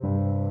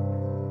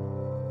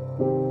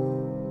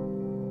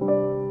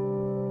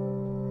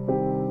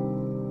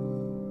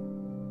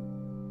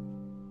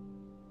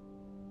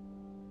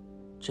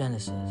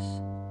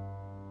Genesis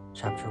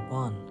chapter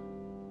 1,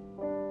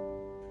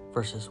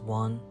 verses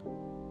 1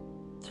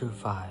 through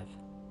 5.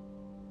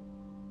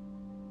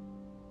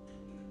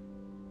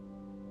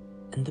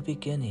 In the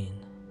beginning,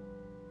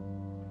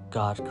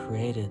 God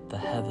created the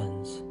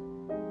heavens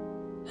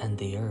and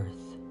the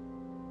earth.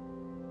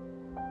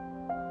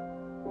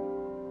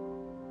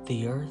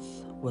 The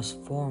earth was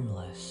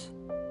formless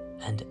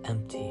and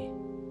empty,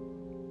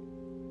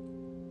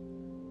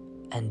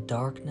 and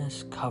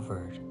darkness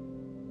covered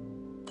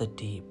the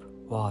deep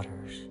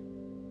waters.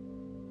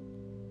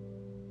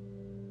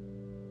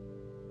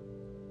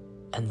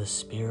 And the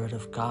Spirit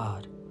of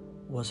God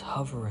was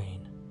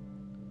hovering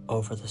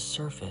over the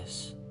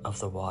surface of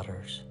the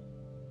waters.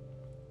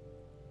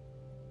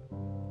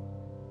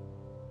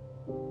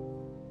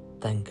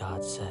 Then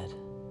God said,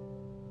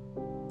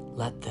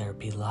 "Let there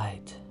be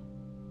light."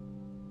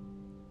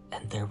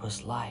 And there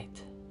was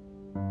light.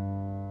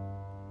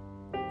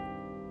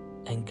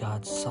 And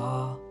God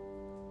saw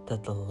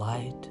that the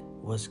light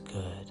was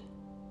good.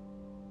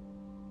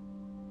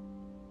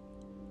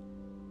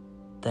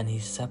 Then he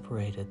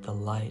separated the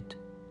light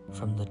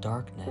from the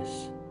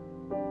darkness.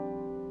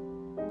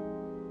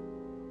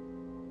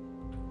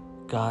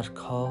 God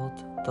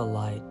called the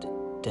light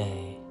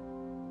day,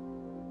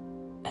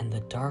 and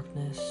the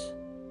darkness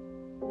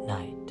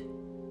night.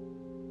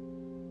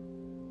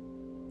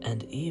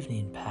 And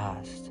evening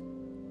passed,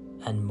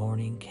 and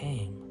morning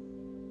came,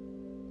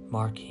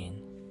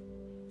 marking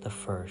the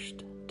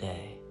first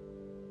day.